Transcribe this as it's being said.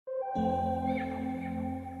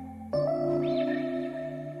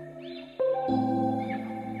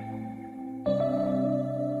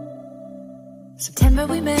September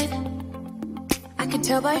we met, I could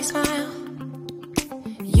tell by your smile.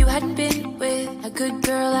 You hadn't been with a good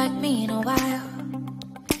girl like me in a while.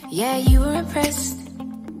 Yeah, you were impressed,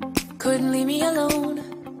 couldn't leave me alone.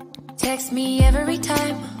 Text me every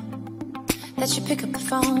time that you pick up the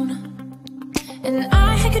phone. And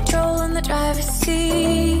I had control in the driver's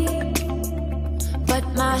seat, but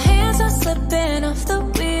my hands are slipping off the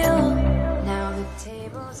wheel. Now the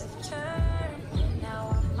tables have turned,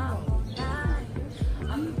 now I'm out all night.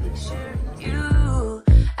 I'm picturing you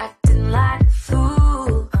acting like a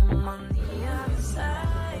fool. I'm on the other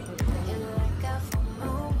side, you're like a full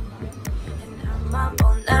moon, and I'm up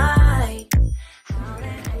all night,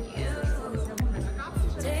 howling at you.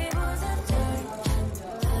 Tables have turned,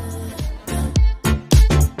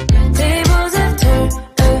 tables have turned,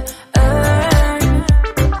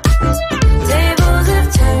 tables have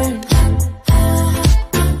turned,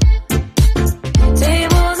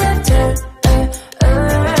 tables have turned.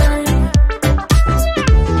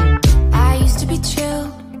 I used to be chill,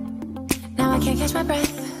 now I can't catch my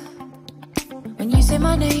breath. When you say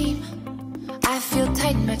my name, I feel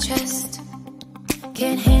tight in my chest.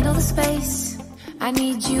 Can't handle the space, I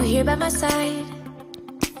need you here by my side.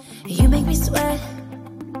 You make me sweat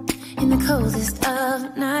in the coldest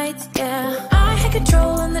of nights, yeah. I had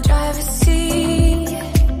control in the driver's seat,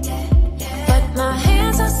 but my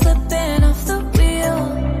hands are slipping off the wheel.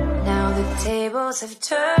 Now the tables have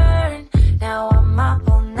turned, now I'm up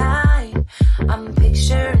all night. I'm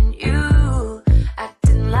picturing you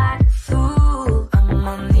acting like a fool. I'm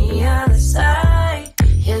on the other side,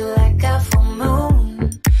 you're like a full moon,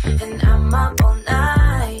 and I'm up all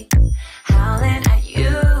night, howling at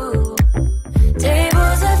you.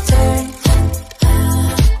 Tables have turned,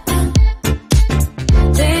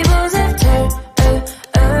 tables have turned, tables have turned,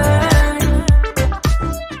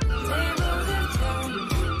 tables have turned.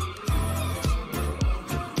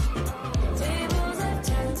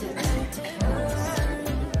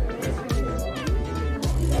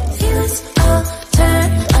 Feelings all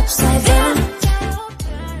turned upside down.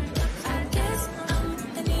 I guess I'm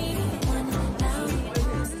the needy one now.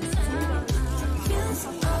 Feelings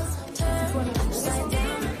all turned upside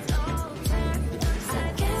down.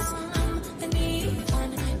 I guess I'm the needy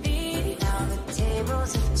one, needy. Now the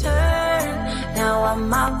tables have turned, now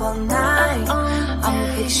I'm up all night. I'm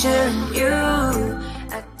picturing you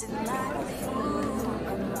acting like a fool.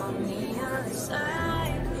 I'm on the other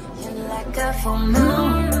side, you're like a full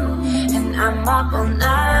moon, and I'm up all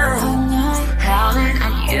night, howling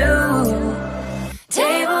at you.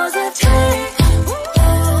 Tables have turned,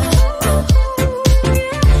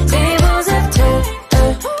 tables have turned,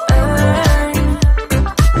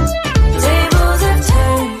 tables have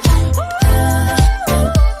turned,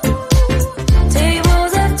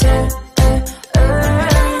 tables have turned,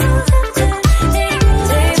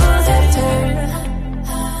 tables have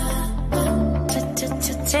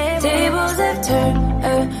turned, tables have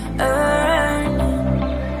turned.